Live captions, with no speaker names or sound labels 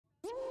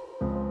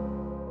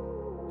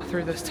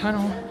through this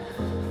tunnel,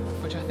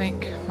 which I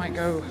think might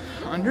go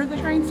under the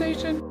train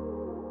station.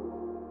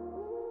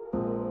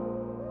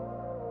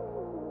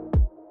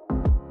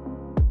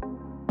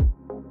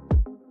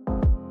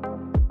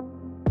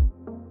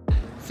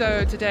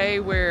 So today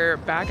we're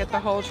back at the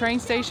whole train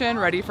station,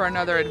 ready for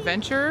another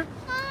adventure.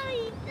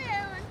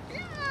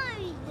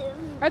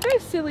 Are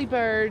those silly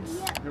birds?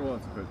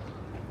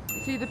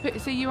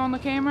 See you on the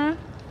camera?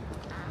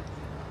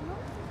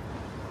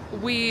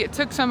 We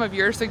took some of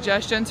your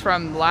suggestions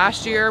from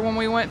last year when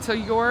we went to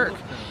York.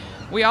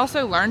 We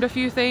also learned a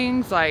few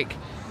things like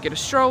get a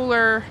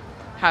stroller,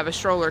 have a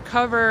stroller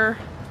cover,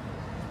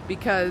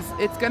 because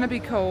it's gonna be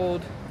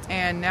cold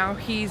and now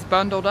he's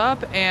bundled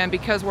up, and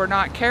because we're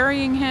not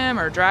carrying him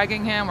or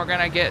dragging him, we're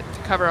gonna get to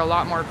cover a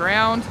lot more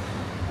ground.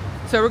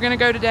 So we're gonna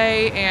go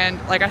today and,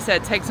 like I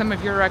said, take some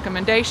of your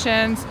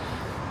recommendations.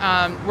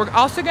 We're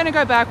also gonna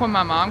go back when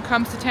my mom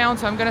comes to town,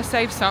 so I'm gonna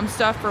save some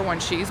stuff for when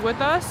she's with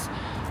us.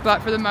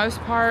 But for the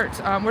most part,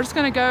 we're just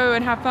gonna go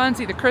and have fun,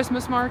 see the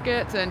Christmas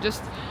markets, and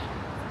just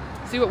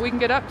see what we can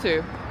get up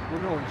to. We're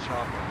going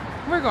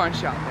shopping. We're going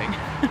shopping.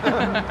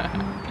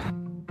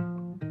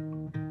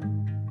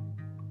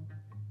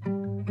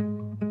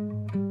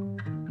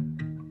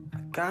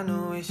 I got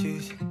no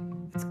issues,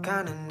 it's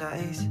kinda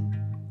nice.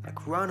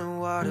 Like running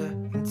water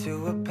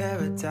into a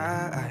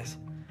paradise.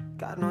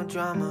 Got no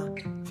drama,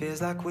 feels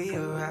like we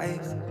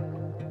arrived.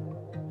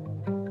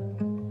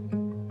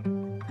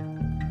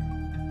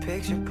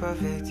 Picture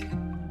perfect,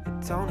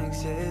 it don't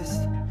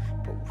exist.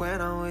 But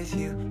when I'm with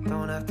you,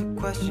 don't have to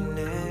question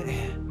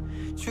it.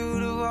 True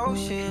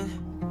devotion.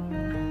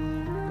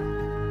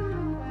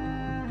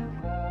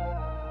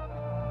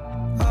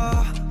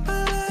 Oh, I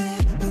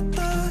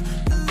thought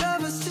the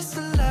love was just a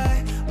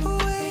lie. A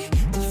way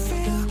to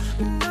feel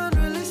an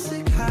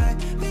unrealistic high.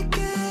 We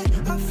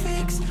get our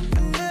fix,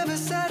 but never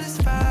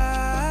satisfied.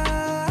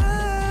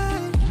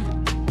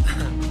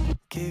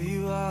 Give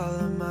you all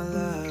of my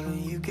love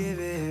and you give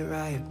it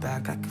right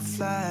back. I could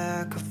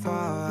fly, I could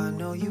fall, I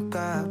know you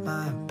got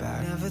my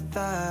back. Never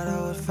thought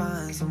I would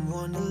find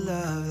someone to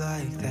love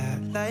like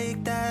that.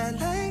 Like that,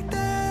 like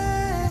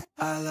that.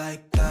 I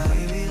like that.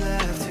 We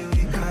laugh till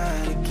we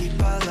cry to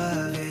keep our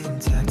love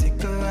intact.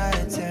 Take a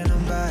ride, turn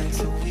them back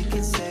so we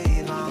can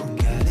save on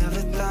gas.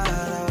 Never thought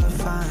I would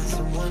find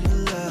someone to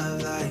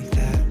love like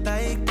that.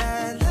 Like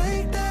that,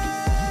 like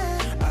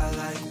that. I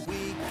like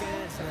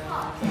weekends.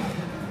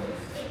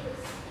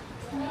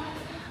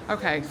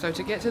 Okay, so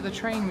to get to the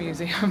train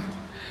museum,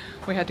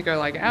 we had to go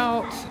like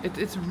out.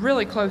 It's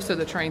really close to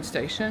the train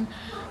station,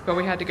 but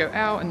we had to go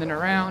out and then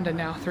around and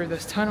now through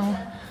this tunnel,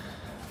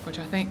 which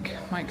I think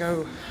might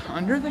go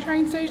under the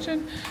train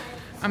station.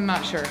 I'm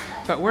not sure,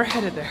 but we're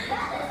headed there.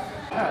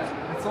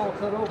 Yeah, it's all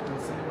cut open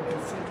so you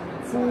can see the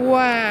inside.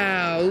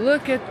 Wow,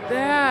 look at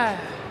that.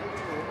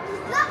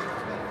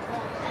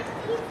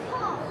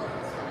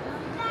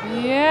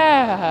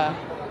 Yeah.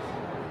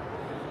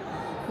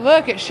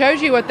 Look, it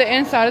shows you what the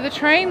inside of the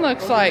train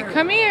looks like.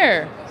 Come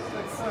here.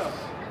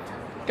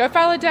 Go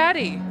follow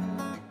Daddy.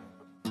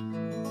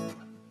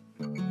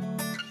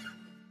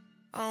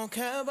 I don't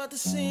care about the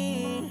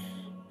scene,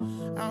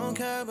 I don't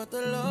care about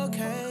the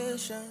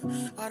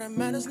location. All that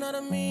matters not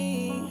to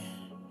me,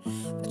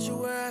 that you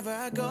wherever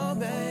I go,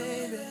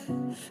 baby.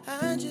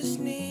 I just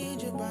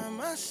need you by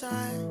my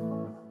side.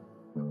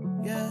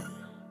 Yeah,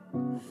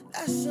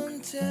 that's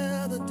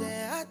until the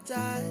day I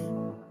die.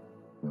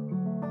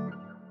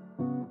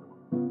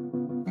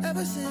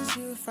 Ever since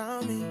you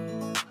found me,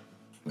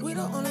 we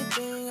the only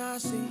thing I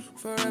see.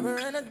 Forever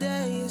and a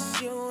day,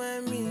 it's you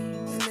and me,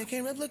 and they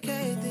can't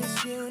replicate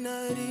this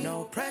unity.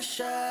 No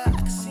pressure, I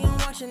can see them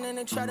watching and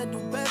they try to do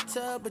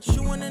better, but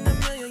you one in a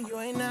million, you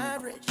ain't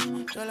average.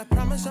 Girl, I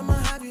promise I'ma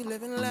have you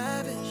living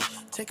lavish.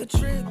 Take a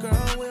trip,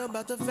 girl, we're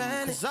about to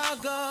vanish. 'Cause I'll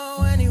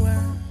go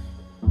anywhere,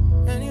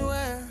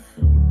 anywhere,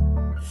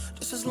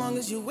 just as long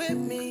as you're with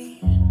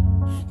me.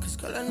 'Cause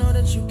girl, I know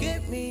that you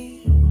get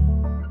me,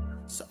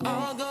 so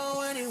I'll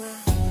go anywhere.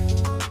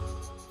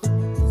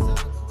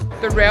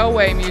 The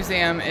Railway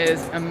Museum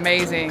is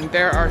amazing.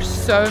 There are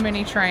so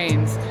many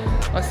trains.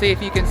 Let's see if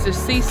you can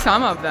just see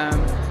some of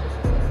them.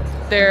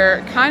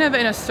 They're kind of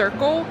in a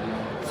circle.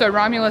 So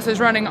Romulus is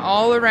running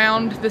all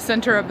around the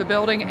center of the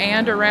building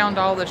and around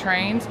all the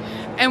trains.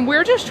 And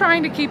we're just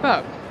trying to keep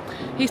up.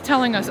 He's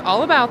telling us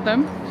all about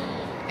them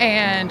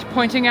and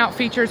pointing out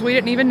features we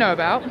didn't even know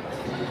about.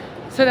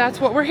 So that's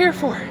what we're here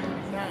for.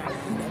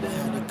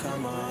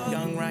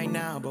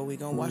 But we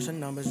gon' watch the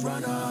numbers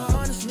run up.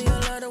 Honestly, I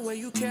love the way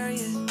you carry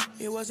it.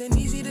 It was an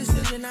easy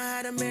decision, I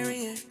had to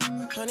marry it.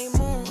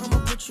 Honeymoon, I'ma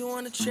put you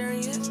on a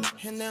chariot,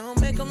 and they don't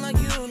make them like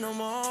you no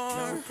more.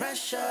 No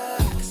pressure,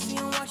 I can see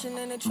them watching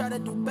and they try to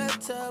do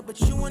better, but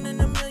you one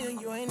in a million,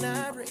 you ain't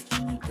average.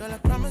 Girl, I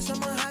promise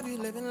I'ma have you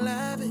living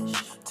lavish.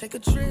 Take a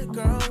trip,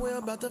 girl, we're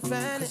about to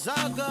vanish. 'Cause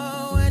I'll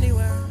go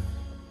anywhere,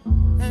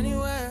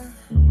 anywhere,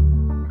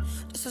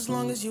 just as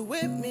long as you're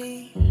with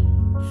me.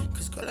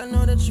 'Cause girl, I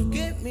know that you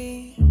get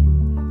me,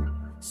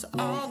 so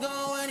I'll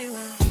go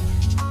anywhere.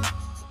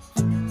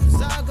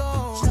 'Cause I'll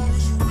go,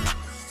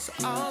 so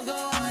I'll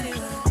go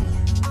anywhere.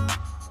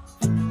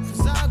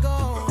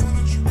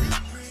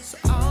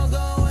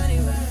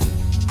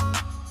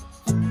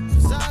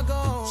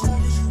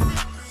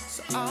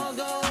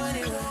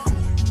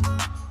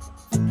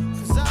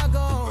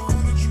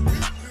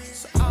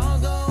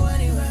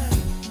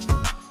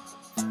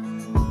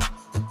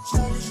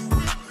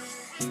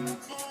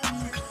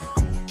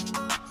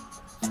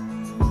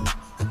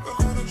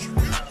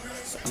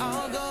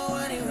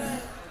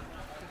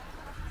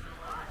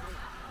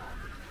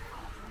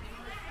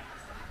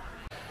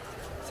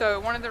 So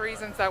one of the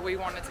reasons that we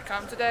wanted to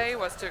come today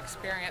was to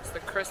experience the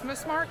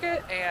Christmas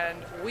market, and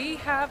we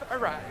have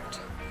arrived.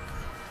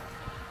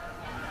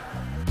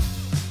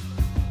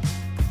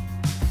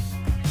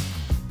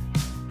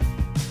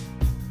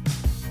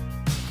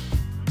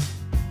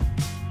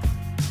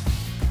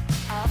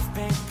 I've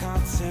been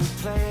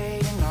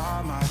contemplating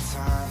all my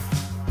time.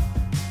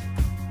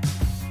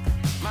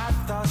 My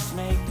thoughts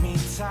make me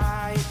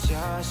tired,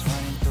 just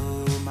running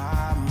through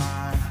my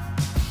mind.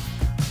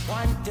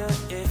 Wonder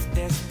if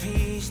there's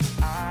peace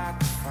that I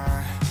can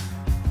find,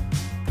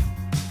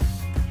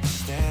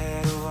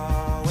 instead of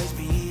always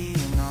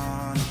being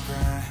on the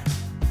grind.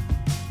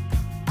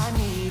 I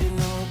need a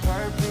new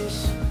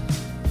purpose,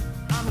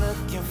 I'm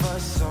looking for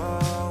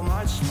so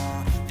much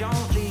more.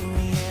 Don't leave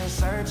me here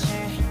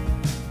searching,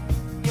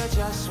 you're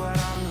just what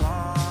I'm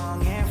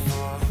longing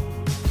for.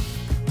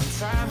 When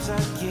times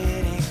are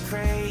getting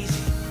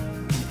crazy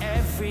and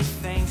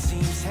everything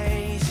seems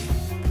hazy,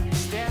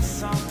 is there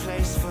some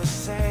place for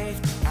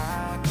safety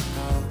I can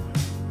go?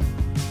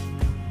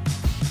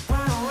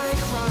 Run away,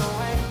 run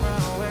away,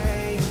 run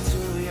away into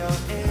your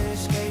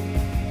escape.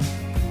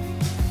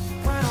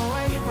 Run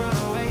away, run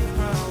away,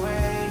 run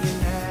away,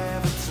 you're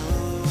never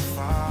too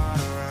far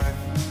to run.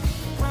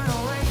 Run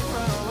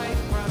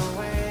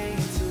away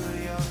into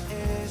your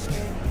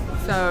escape.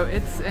 So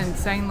it's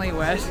insanely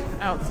wet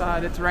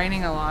outside. It's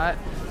raining a lot.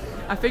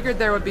 I figured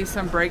there would be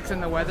some breaks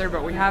in the weather,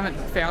 but we haven't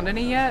found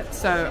any yet.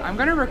 So I'm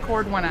gonna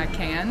record when I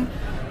can.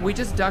 We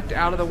just ducked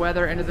out of the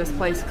weather into this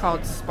place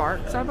called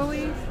Sparks, I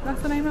believe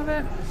that's the name of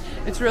it.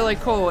 It's really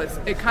cool.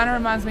 It kind of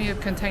reminds me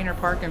of Container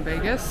Park in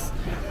Vegas.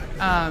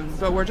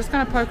 But we're just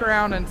gonna poke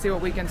around and see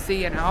what we can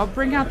see, and I'll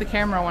bring out the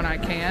camera when I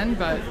can,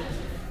 but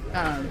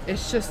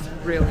it's just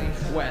really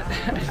wet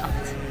out.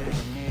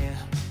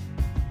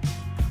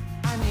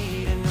 I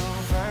need a new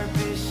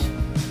purpose,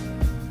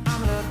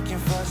 I'm looking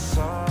for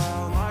so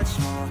much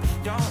more.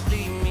 Don't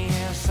leave me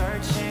here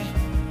searching,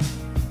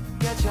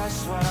 you're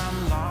just what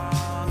I'm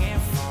longing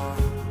for.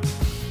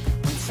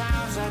 When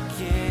times are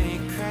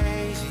getting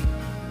crazy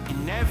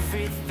and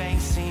everything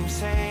seems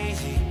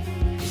hazy,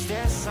 is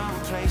there some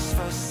place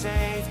for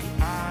safety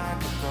I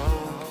could go?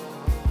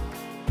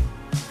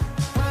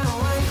 Run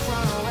away,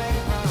 run away,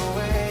 run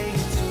away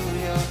into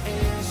your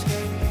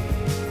escape.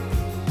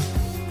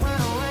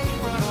 Run away,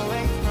 run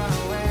away, run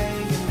away,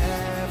 you're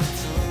never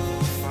too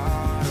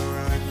far to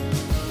run.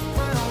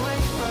 Run away,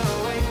 run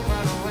away,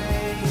 run away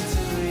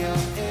into your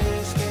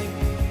escape.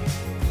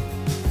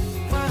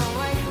 Run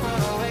away,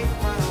 run away,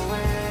 run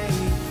away.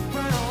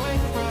 Run away,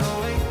 run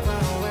away,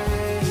 run away.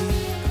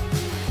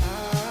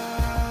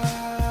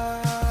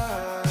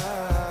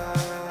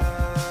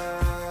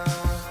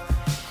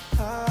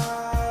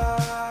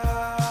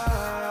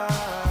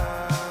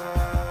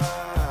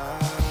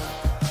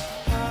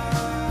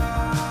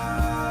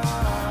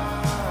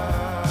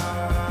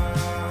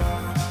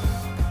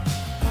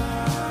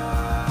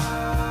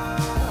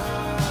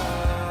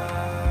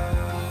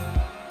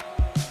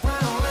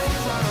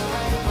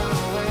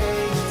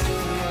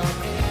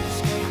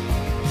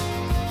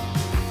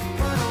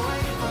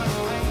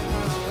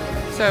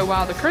 So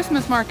while the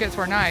Christmas markets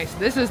were nice,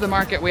 this is the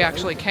market we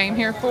actually came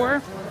here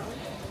for.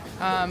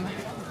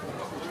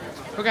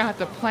 We're gonna have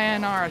to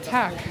plan our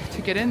attack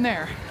to get in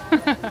there.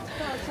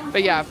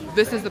 But yeah,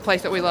 this is the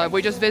place that we love.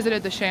 We just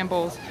visited the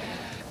Shambles.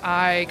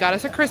 I got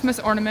us a Christmas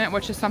ornament,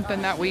 which is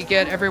something that we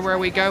get everywhere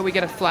we go. We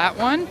get a flat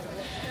one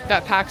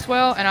that packs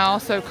well, and I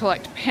also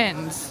collect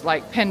pins,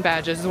 like pin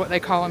badges is what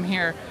they call them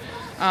here.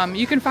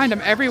 You can find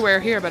them everywhere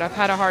here, but I've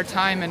had a hard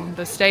time in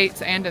the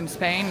States and in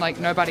Spain, like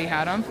nobody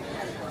had them.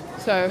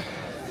 So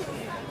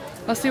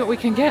let's see what we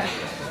can get.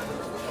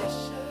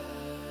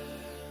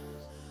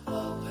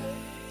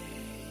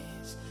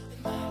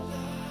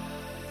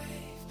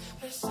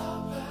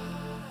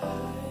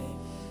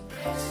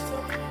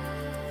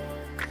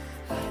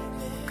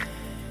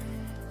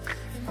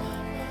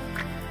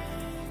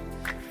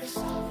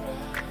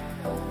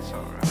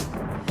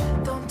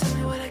 Don't tell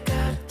me what I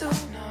gotta do.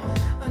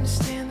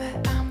 Understand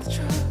that I'm the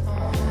truth.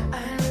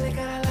 I ain't really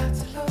got a lot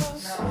to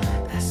lose.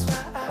 That's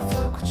why I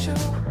fuck with you.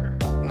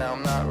 Now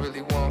I'm not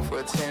really one for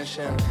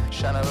attention.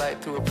 Shine a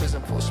light through a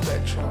prism full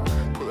spectrum.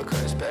 Pull the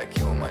curtains back,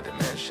 you in my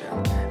dimension.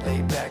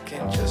 Lay back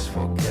and just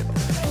forget the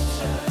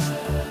picture.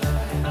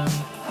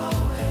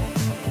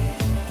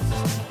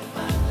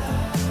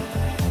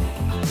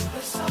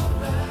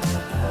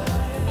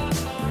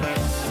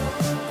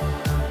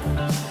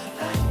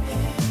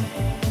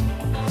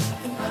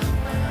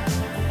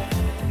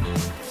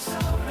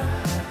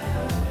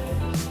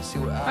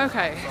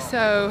 Okay,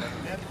 so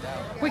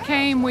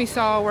we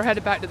saw, we're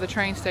headed back to the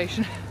train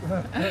station.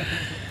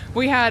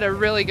 We had a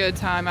really good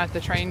time at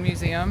the train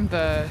museum,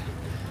 the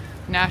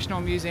National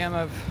Museum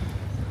of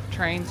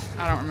Trains.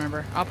 I don't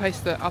remember. I'll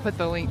put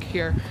the link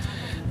here.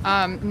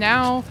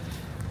 Now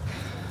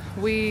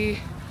we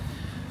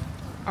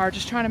are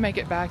just trying to make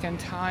it back in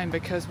time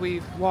because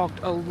we've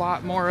walked a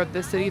lot more of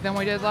the city than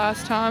we did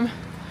last time.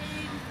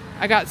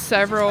 I got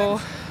several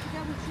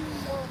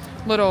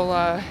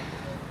little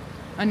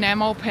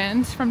enamel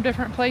pins from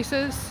different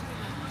places.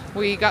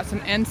 We got some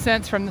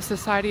incense from the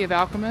Society of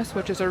Alchemists,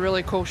 which is a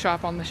really cool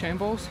shop on the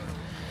Shambles.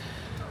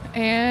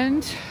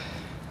 And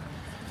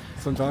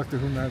some Doctor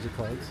Who magic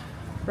cards.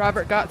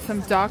 Robert got some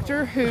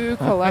Doctor Who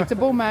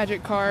collectible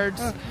magic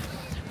cards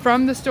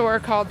from the store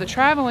called The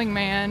Traveling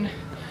Man.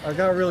 I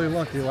got really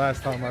lucky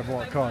last time I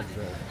bought cards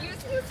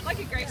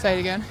there. Say it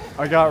again.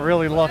 I got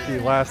really lucky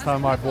last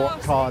time I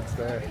bought cards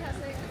there.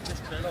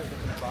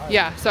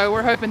 Yeah, so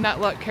we're hoping that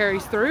luck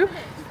carries through.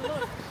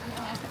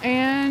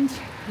 And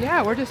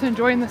yeah, we're just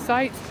enjoying the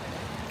sights.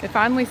 It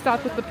finally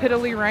stopped with the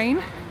piddly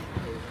rain,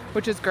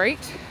 which is great.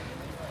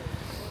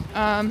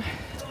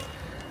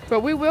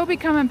 But we will be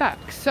coming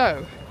back.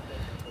 So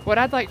what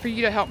I'd like for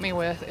you to help me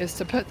with is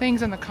to put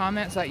things in the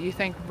comments that you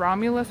think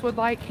Romulus would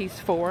like, he's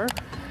for,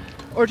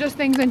 or just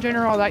things in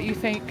general that you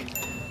think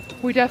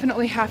we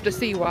definitely have to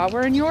see while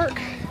we're in York.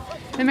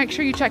 And make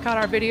sure you check out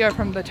our video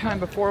from the time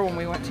before when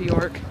we went to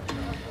York.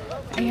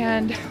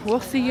 And we'll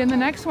see you in the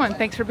next one.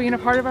 Thanks for being a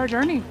part of our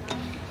journey.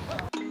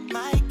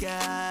 My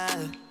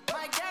God,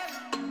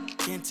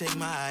 can't take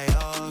my eye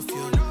off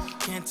you.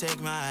 Can't take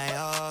my eye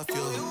off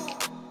you.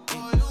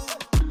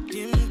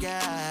 Dim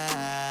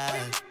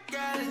God,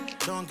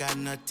 don't got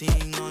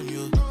nothing on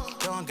you.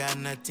 Don't got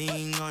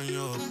nothing on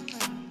you.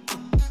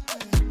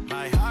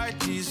 My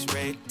heart is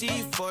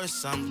ready for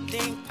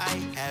something I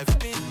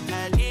haven't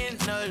had in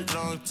a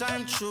long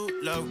time. True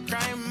love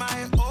crime,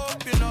 I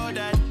hope you know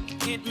that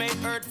it may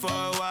hurt for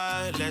a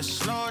while. Let's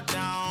slow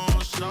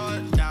down,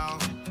 slow down.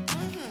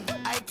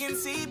 I can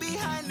see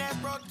behind that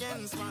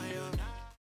broken smile.